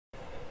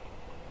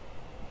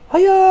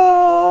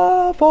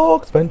Hiya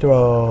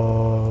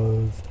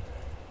Foxventurers!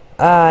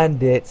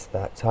 And it's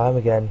that time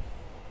again.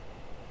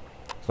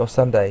 It's not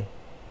Sunday,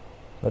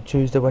 not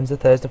Tuesday, Wednesday,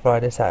 Thursday,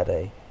 Friday,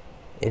 Saturday.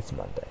 It's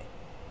Monday.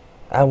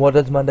 And what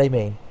does Monday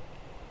mean?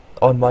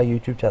 On my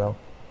YouTube channel,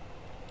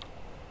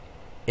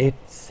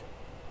 it's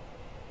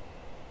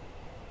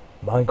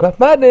Minecraft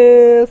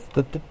Madness!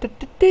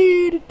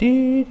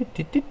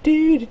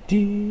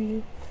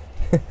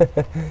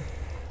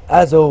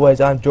 As always,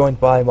 I'm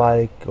joined by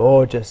my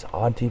gorgeous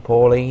Auntie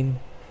Pauline,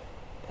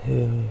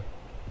 who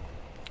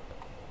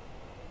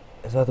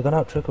has either gone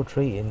out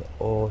trick-or-treating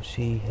or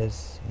she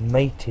has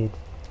mated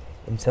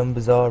in some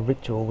bizarre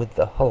ritual with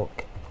the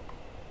Hulk.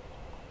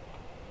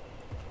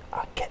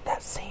 I get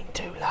that scene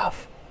too,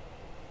 love.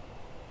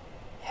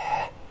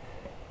 Yeah,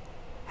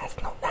 that's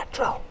not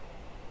natural.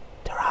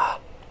 Ta-ra!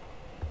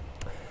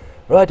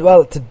 Right,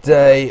 well,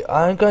 today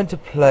I'm going to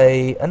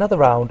play another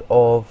round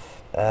of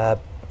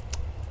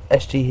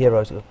SG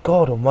Heroes.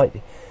 God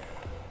almighty.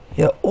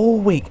 Yeah, all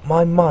week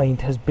my mind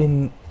has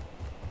been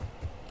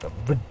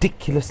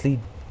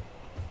ridiculously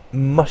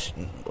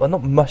well,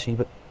 not mushy,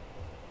 but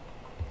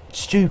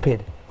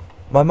stupid.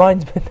 My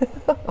mind's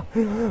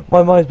been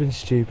my mind's been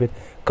stupid.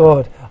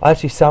 God, I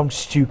actually sound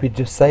stupid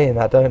just saying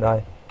that, don't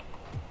I?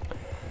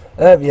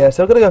 Yeah,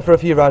 so I'm going to go for a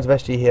few rounds of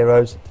SG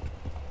Heroes.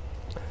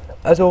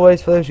 As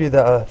always, for those of you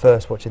that are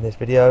first watching this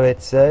video,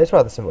 it's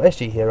rather simple.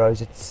 SG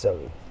Heroes, it's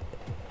so...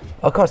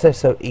 I can't say it's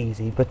so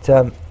easy, but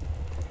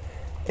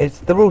it's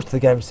the rules to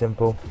the game are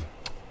simple.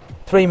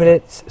 3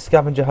 minutes,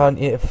 scavenger hunt,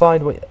 you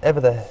find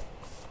whatever the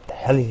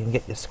hell you can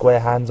get your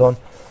square hands on.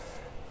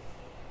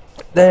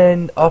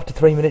 Then, after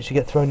 3 minutes, you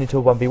get thrown into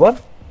a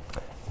 1v1.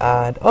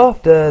 And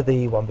after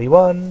the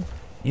 1v1,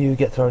 you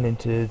get thrown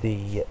into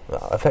the,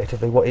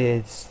 effectively, what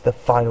is the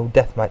final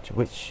deathmatch,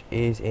 which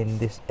is in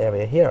this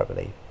area here, I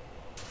believe.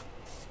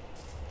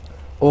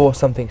 Or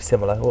something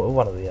similar, or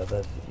one or the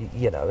other.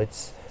 You know,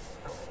 it's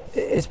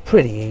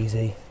pretty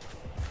easy.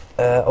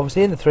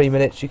 Obviously, in the 3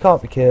 minutes, you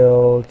can't be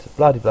killed,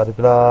 blah blah blah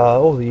blah,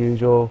 all the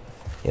usual.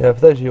 You know,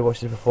 for those of you who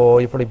watched this before,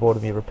 you're probably bored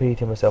of me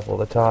repeating myself all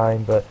the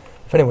time, but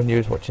if anyone new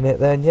is watching it,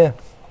 then yeah.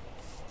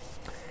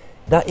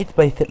 That is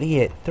basically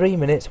it. 3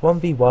 minutes,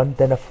 1v1,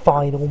 then a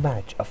final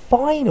match. A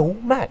final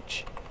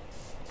match!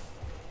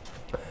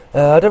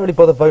 I don't really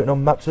bother voting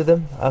on maps with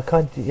them. I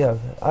kind of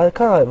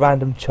like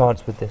random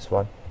chance with this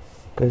one.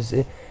 Because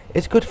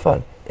it's good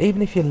fun.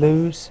 Even if you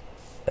lose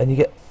and you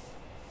get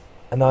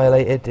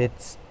annihilated,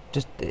 it's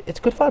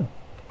good fun.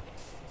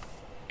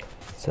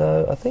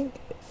 So I think,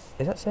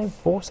 is that saying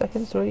 4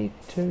 seconds? 3,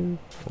 2,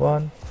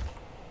 1.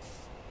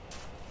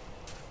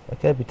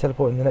 Okay, I'll be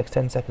teleporting in the next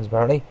 10 seconds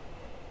apparently.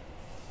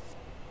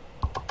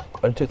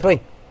 1, 2, 3.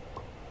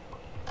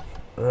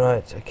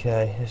 Right,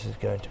 okay, this is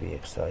going to be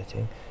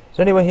exciting. Is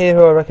there anyone here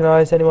who I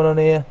recognise? Anyone on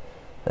here?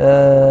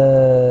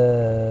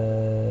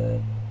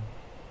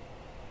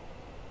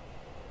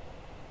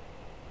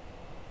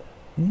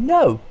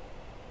 No,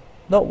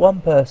 not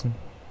one person.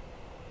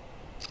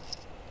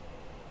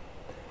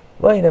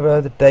 Well, you never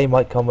know, the day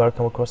might come where I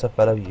come across a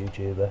fellow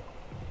YouTuber.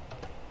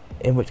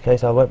 In which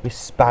case I won't be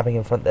spamming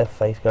in front of their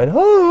face going,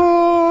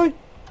 hi!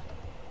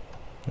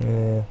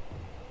 Yeah.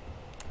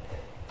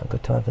 I've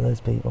got time for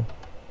those people.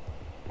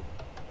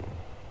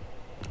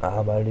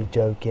 I'm only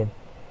joking.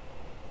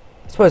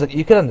 I suppose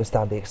you could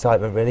understand the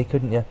excitement really,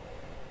 couldn't you?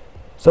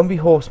 Zombie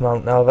horse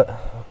mount now that...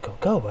 Oh God,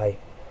 go away.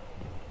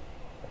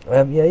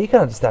 Yeah, you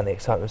can understand the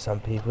excitement of some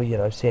people, you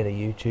know, seeing a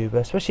YouTuber,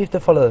 especially if they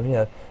follow them, you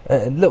know,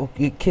 and little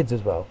kids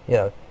as well, you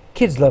know.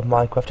 Kids love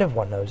Minecraft,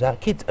 everyone knows that.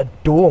 Kids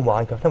adore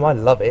Minecraft, and I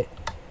love it.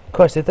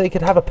 Christ, if they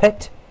could have a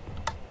pet,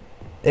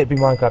 it'd be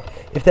Minecraft.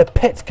 If their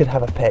pets could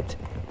have a pet,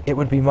 it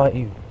would be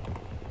you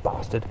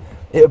bastard.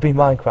 It would be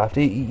Minecraft.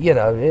 You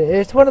know,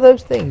 it's one of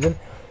those things, and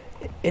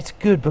it's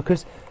good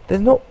because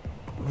there's not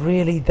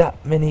really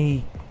that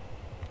many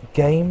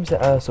games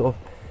that are sort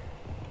of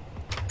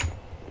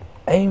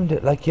aimed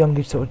at like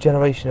younger sort of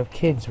generation of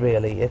kids.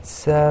 Really,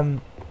 it's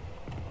you've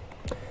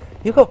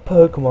got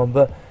Pokemon,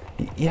 but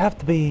you have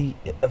to be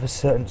of a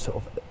certain sort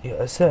of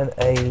a certain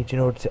age in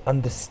order to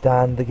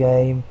understand the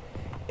game,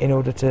 in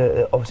order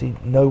to obviously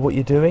know what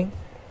you're doing.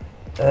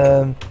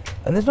 And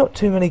there's not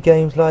too many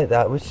games like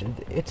that, which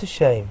it's a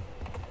shame.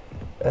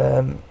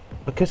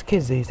 Because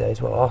kids these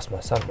days, well, ask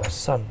my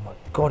son. My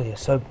God, he is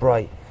so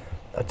bright.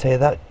 I tell you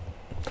that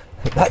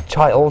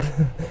child,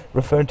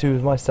 referring to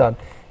as my son,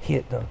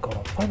 oh God,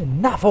 I'm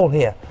finding naffle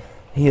here.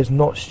 He is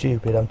not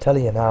stupid, I'm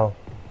telling you now.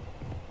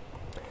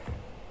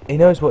 He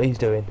knows what he's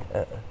doing.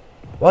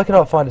 Why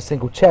cannot I find a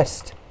single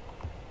chest?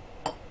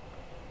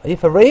 Are you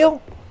for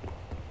real?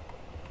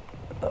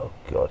 Oh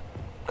God.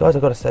 Guys,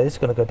 I've got to say, this is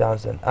going to go down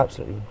as an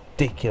absolutely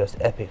ridiculous,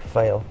 epic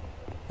fail.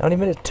 How many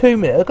minutes? 2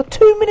 minutes. I've got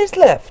 2 minutes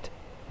left.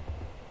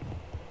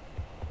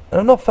 And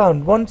I've not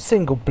found one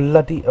single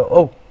bloody...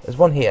 Oh, there's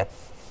one here.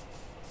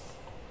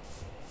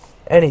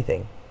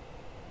 Anything.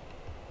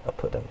 I'll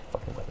put down the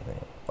fucking weapon there.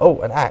 Oh,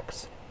 an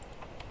axe.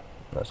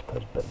 I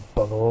suppose, but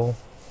bugger all.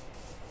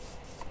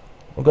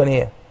 What's going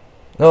here?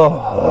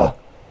 Oh,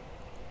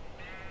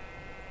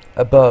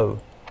 a bow.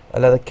 A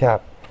leather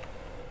cap.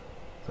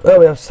 Well,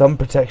 we have some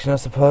protection, I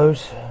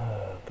suppose.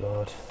 Oh,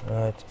 God.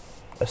 Right.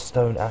 A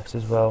stone axe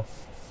as well.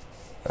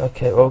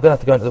 Okay, well, we're going to have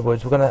to go into the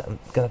woods. We're going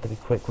to have to be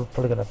quick. We're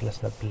probably going to have less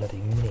than a bloody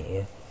minute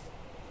here.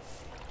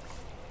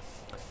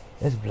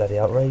 This is bloody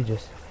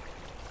outrageous.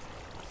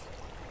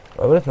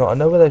 Well, if not, I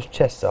know where those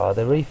chests are.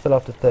 They refill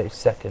after 30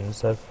 seconds,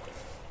 so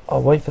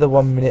I'll wait for the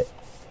 1 minute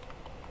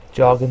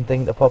jargon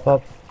thing to pop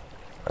up,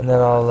 and then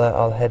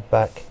I'll head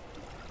back.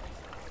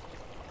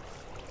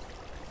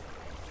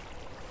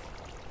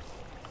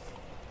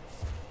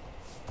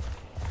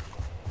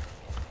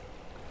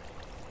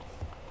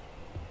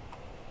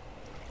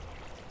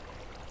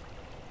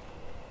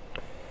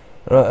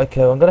 Right,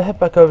 okay, well, I'm going to head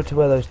back over to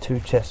where those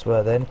 2 chests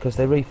were then, because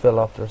they refill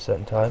after a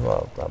certain time.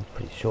 Well, I'm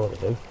pretty sure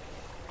they do.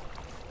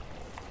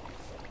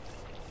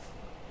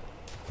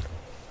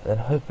 Then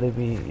hopefully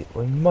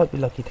we might be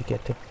lucky to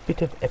get a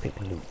bit of epic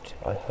loot,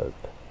 I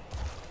hope.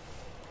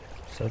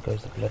 So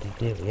goes the bloody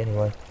dearie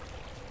anyway.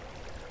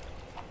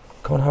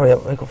 Come on, hurry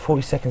up, we've got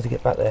 40 seconds to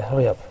get back there,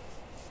 hurry up.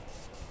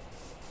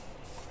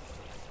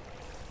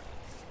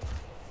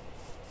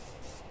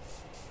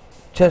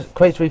 Chest,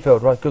 crates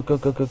refilled, right, good.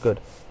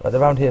 Right,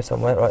 they're around here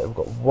somewhere, right, we've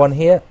got 1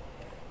 here.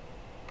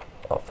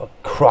 Oh, for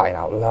crying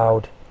out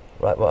loud.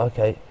 Right, well,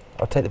 okay,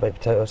 I'll take the baked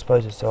potato, I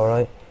suppose it's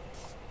alright.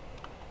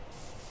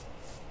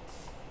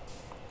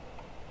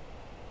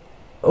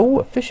 Oh,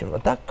 a fishing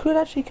rod, that could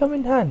actually come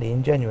in handy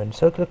in genuine,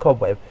 so could a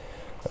cobweb.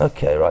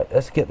 Okay, right,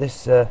 let's get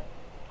this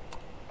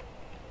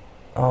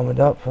armoured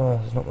up. Oh,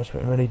 there's not much we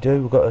can really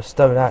do. We've got a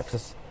stone axe,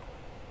 that's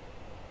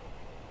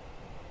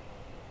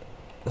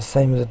the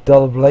same as a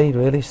dull blade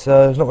really,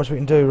 so there's not much we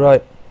can do.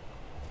 Right.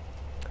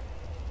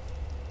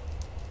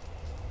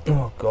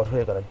 Oh God,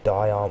 we're gonna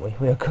die, aren't we?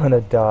 We're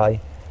gonna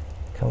die.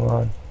 Come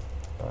on.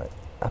 Right,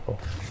 apple.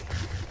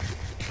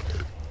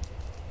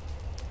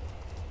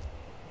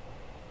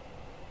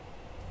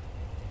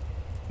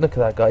 Look at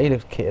that guy, he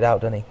looks kitted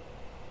out, doesn't he?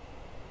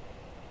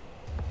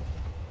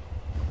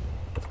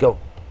 Let's go.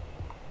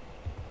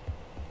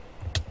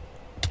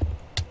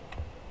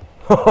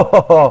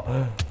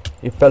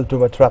 You fell to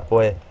my trap,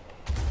 boy.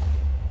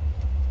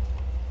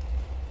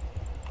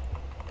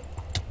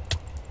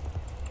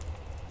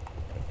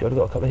 Good,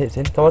 got a couple of hits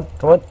in. Come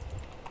on.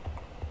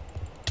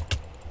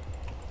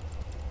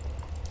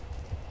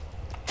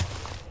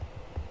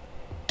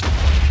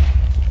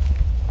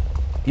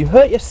 You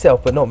hurt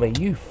yourself, but not me,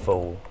 you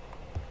fool.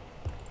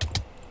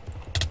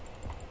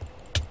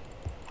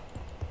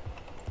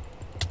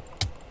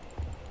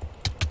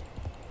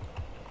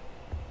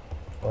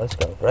 Well, this is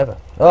going forever.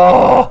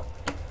 Oh!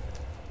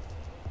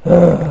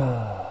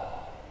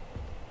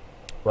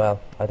 Well,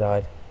 I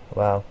died.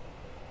 Wow.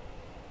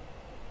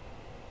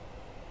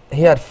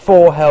 He had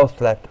 4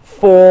 health left.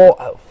 4.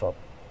 Oh, fuck.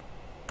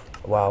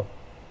 Wow.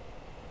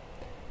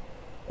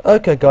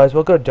 Okay, guys,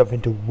 we're going to jump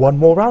into 1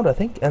 more round, I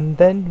think, and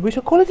then we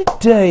shall call it a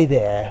day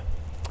there.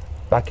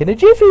 Back in a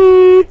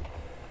jiffy.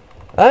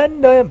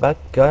 And I am back.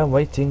 I am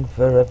waiting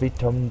for every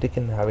Tom, Dick,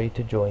 and Harry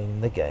to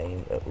join the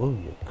game. Oh,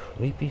 you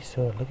creepy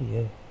sod. Look at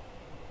you.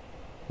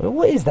 Well,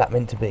 what is that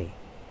meant to be?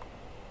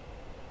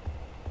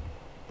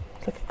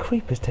 It's like a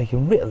creeper's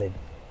taking Ritalin.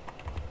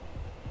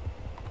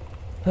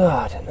 Oh,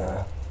 I don't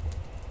know.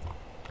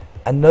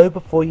 And know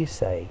before you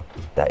say,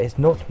 that is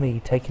not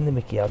me taking the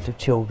mickey out of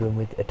children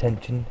with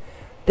attention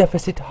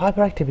deficit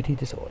hyperactivity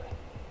disorder.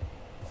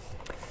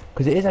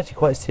 Because it is actually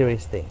quite a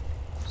serious thing.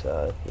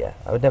 So, yeah,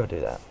 I would never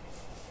do that.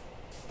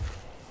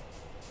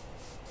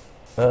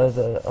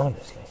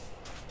 Honestly.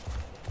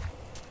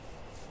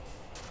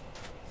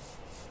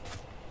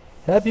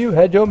 Have you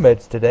had your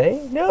meds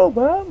today? No,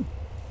 Mum.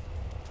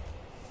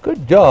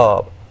 Good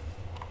job.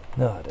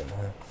 No, I don't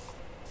know.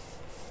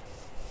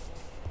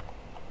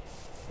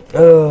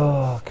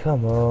 Oh,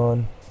 come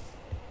on.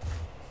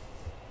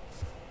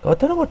 God, I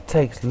don't know what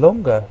takes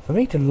longer. For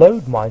me to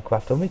load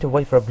Minecraft or me to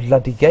wait for a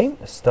bloody game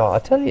to start.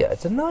 I tell you,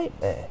 it's a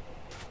nightmare.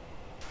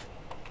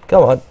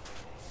 Come on.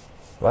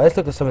 Right, let's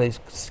look at some of these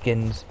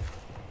skins.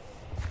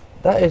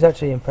 That is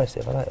actually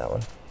impressive. I like that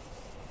one.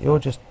 You're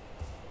just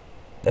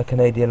a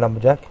Canadian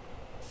lumberjack.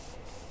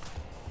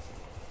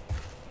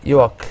 You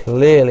are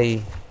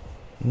clearly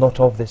not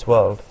of this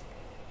world.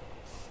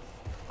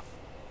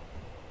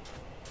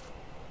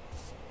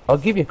 I'll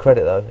give you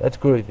credit though, that's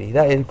groovy,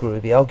 that is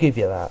groovy, I'll give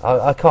you that,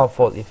 I can't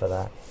fault you for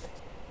that.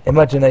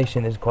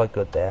 Imagination is quite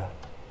good there.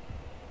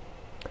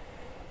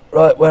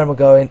 Right, where am I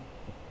going?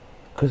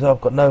 Because I've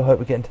got no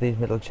hope of getting to these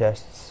middle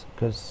chests,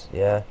 because,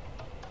 yeah,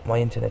 my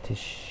internet is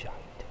shite.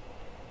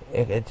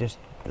 It just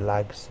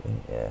lags,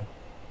 and yeah.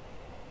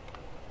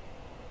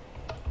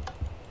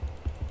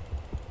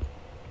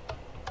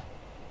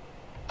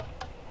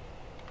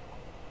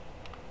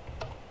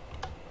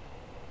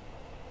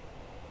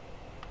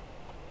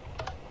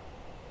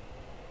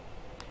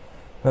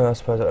 Well, I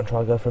suppose I can try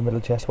and go for a middle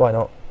chest. Why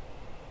not?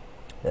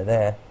 They're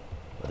there.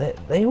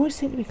 But they always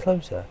seem to be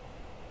closer.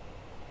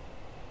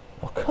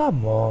 Oh,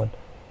 come on.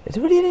 Is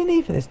there really any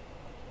need for this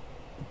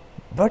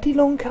bloody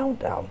long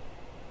countdown?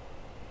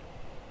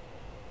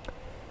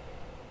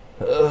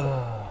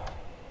 Ugh.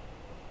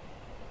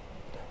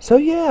 So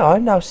yeah,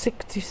 I'm now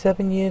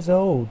 67 years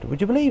old.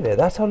 Would you believe it?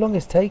 That's how long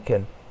it's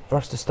taken for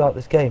us to start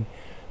this game.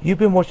 You've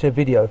been watching a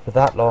video for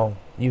that long.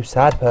 You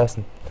sad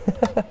person.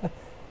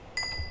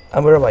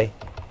 And we're away.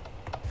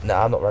 No,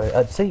 I'm not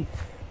running. See,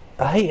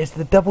 I hate it's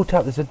the double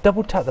tap. There's a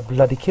double tap that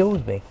bloody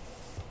kills me.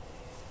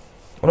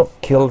 Well,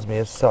 not kills me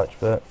as such,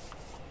 but...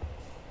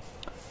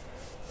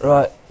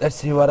 Right, let's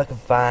see what I can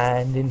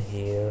find in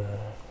here.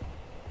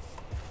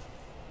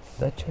 Is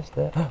that chest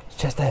there? Oh, it's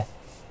chest there.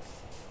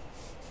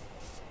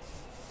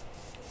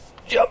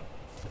 Jump!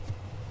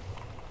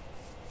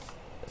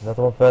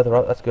 Another one further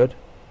up, that's good.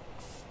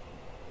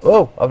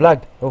 Oh, I've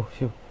lagged. Oh,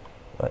 phew.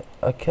 Right,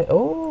 okay.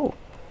 Oh,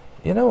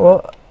 you know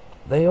what?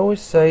 They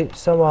always say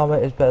some armour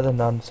is better than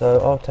none, so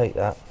I'll take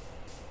that.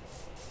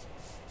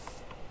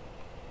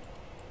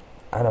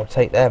 And I'll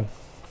take them.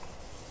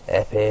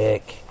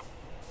 Epic.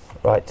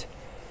 Right.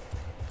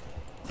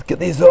 Let's get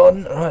these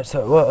on. Right,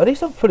 so, well, at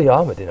least I'm fully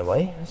armoured in a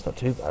way. That's not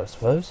too bad, I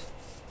suppose.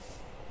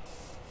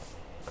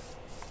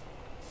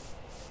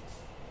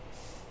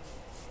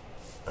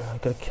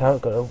 I've got a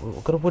carrot,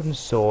 got a wooden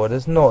sword.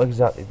 It's not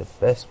exactly the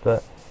best,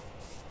 but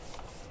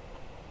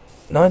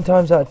 9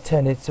 times out of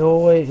 10, it's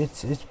always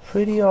it's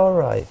pretty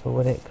alright for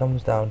when it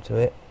comes down to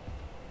it.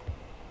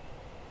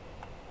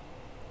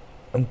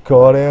 I'm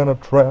caught in a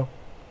trap.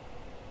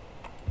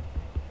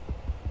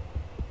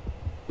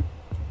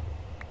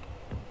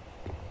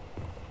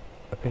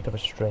 I picked up a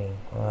string.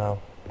 Wow.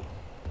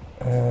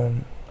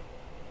 There's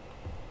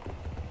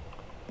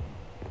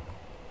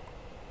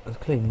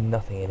clearly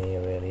nothing in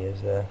here, really,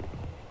 is there?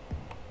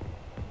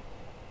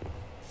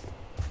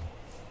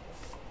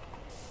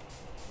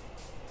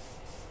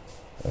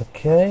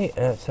 Okay,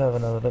 let's have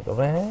another look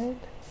around.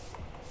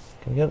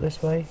 Can we go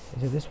this way?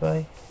 Is it this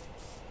way?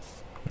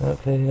 No,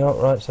 clearly not.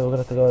 Right, so we're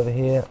going to have to go over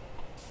here.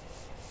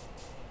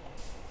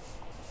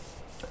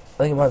 I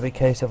think it might be a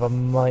case of I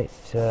might...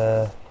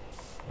 well,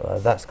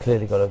 that's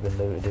clearly got to have been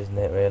looted, isn't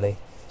it, really?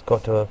 It's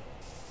got to have...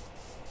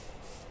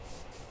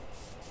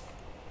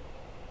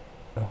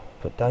 Oh,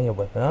 put down your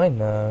weapon, I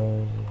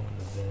know.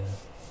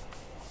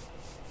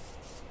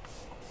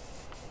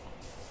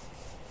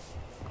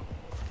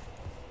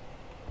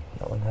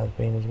 That one has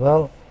been as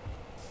well.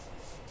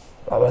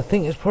 Right, well, I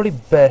think it's probably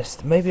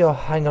best. Maybe I'll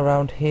hang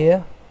around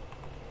here.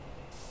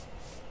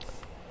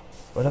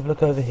 We'll have a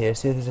look over here,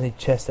 see if there's any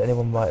chests that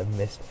anyone might have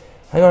missed.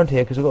 Hang around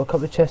here because we've got a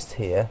couple of chests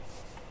here.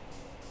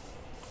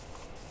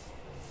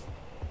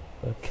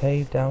 A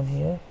cave down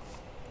here.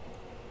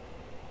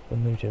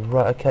 We'll move to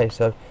right. Okay,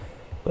 so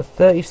we've got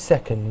 30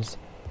 seconds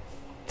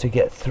to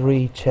get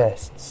 3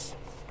 chests,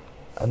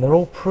 and they're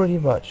all pretty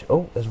much.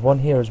 Oh, there's one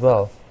here as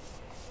well.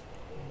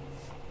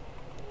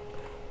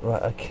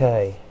 Right,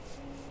 okay.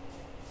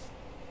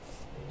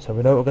 So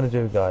we know what we're going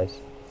to do, guys.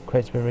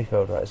 Crate's been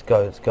refilled. Right, let's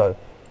go, let's go.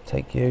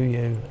 Take you,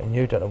 you, and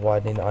you. Don't know why I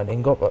need an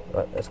ingot, but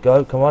right, let's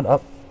go. Come on,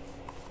 up.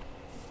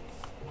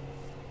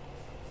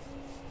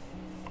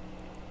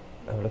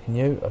 Have a look at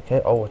you.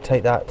 Okay, oh, we'll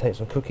take that. Take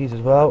some cookies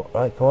as well.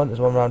 Right, come on, there's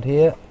one around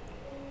here.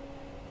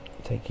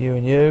 Take you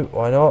and you.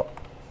 Why not?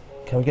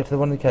 Can we get to the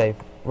one in the cave?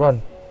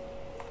 Run.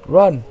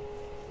 Run.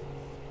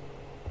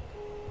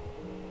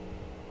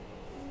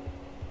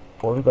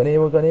 What have we got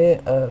here? We've got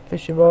here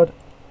fishing rod.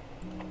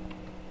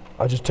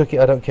 I just took it.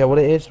 I don't care what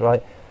it is.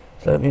 Right.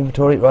 So let me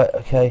inventory. Right.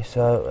 Okay.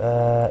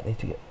 So need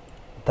to get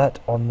that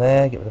on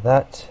there. Get rid of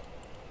that.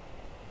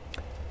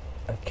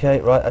 Okay.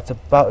 Right. That's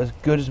about as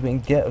good as we can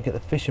get. We'll get the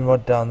fishing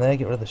rod down there.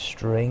 Get rid of the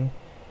string.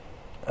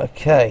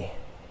 Okay.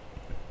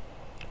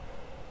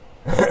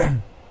 Right,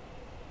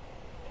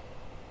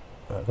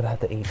 I'm gonna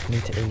have to eat.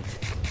 Need to eat.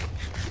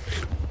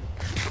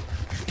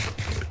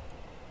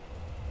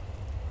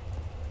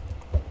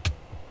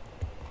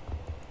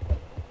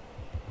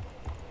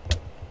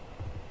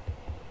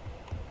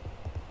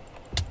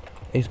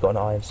 He's got an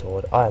iron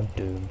sword. I am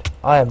doomed.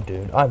 I am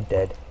doomed. I'm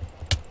dead.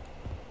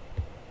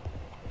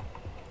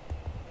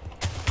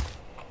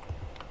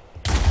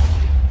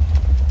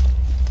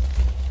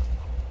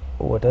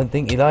 Oh, I don't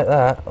think he liked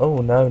that. Oh,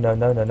 no, no,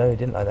 no, no, no. He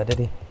didn't like that, did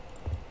he?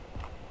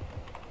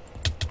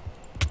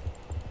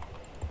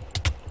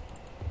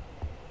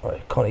 Right,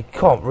 he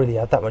can't really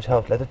have that much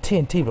health left. The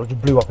TNT block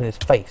just blew up in his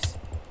face.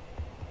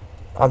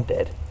 I'm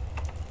dead.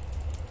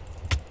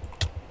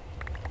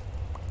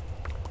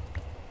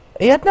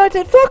 He had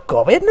 19... Fuck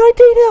off! He had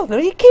 19 health! Are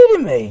you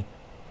kidding me?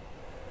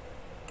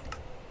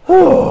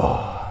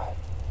 Well,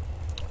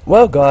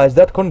 guys,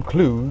 that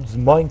concludes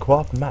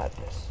Minecraft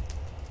Madness.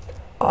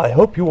 I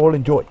hope you all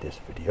enjoyed this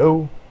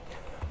video.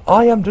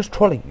 I am just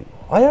trolling you.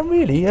 I am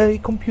really a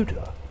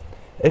computer.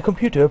 A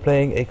computer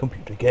playing a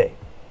computer game.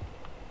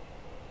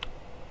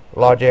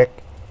 Logic.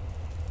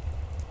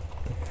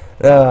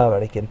 Oh, I'm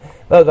only kidding.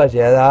 Well, guys,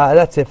 yeah,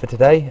 that's it for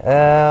today.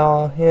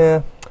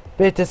 Yeah,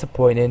 bit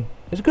disappointing.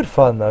 It was good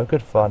fun though,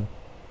 good fun.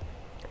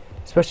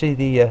 Especially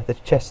the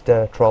chest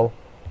troll.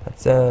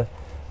 That's I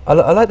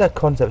like that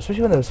concept,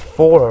 especially when there was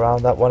 4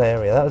 around that one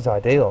area. That was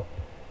ideal.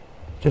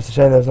 Just a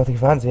shame there was nothing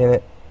fancy in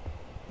it.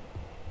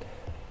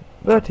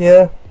 But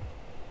yeah.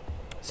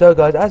 So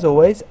guys, as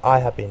always, I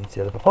have been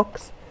Silver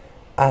Fox,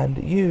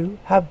 and you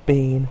have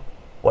been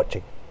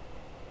watching.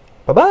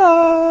 Bye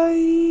bye.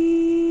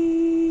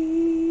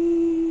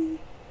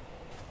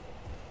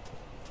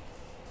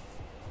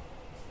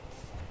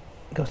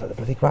 It goes like the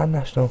bloody Grand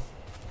National.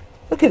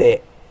 Look at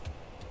it.